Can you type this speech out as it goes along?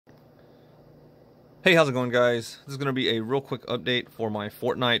Hey, how's it going, guys? This is going to be a real quick update for my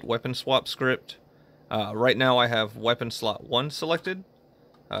FORTNITE weapon swap script. Right now I have weapon slot 1 selected.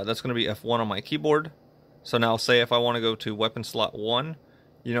 That's going to be F1 on my keyboard. So now say if I want to go to weapon slot 1,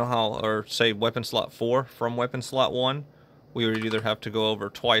 you know how, or say weapon slot 4 from weapon slot 1, we would either have to go over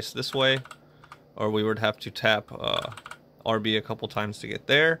twice this way, or we would have to tap RB a couple times to get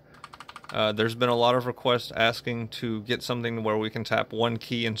there. There's been a lot of requests asking to get something where we can tap one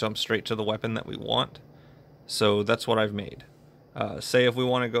key and jump straight to the weapon that we want. So that's what I've made. Say if we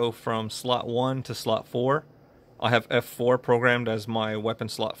want to go from slot 1 to slot 4, I have F4 programmed as my weapon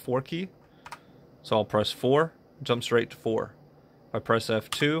slot 4 key. So I'll press 4, jump straight to 4. If I press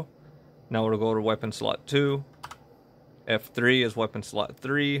F2, now we'll go to weapon slot 2. F3 is weapon slot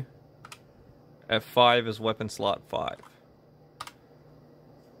 3. F5 is weapon slot 5.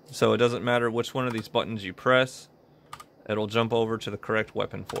 So it doesn't matter which one of these buttons you press, it'll jump over to the correct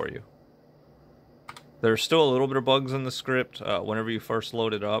weapon for you. There's still a little bit of bugs in the script. Whenever you first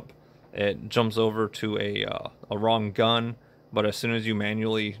load it up, it jumps over to a wrong gun, but as soon as you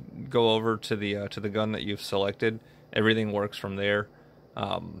manually go over to the gun that you've selected, everything works from there.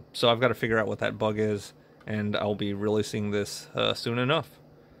 So I've got to figure out what that bug is, and I'll be releasing this soon enough.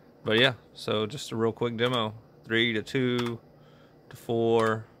 But yeah, so just a real quick demo. 3 to 2 to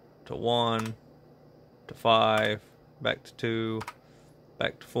 4 to 1 to 5, back to 2,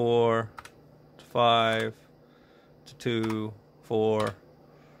 back to 4 to 5 to 2, 4.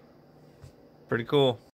 Pretty cool.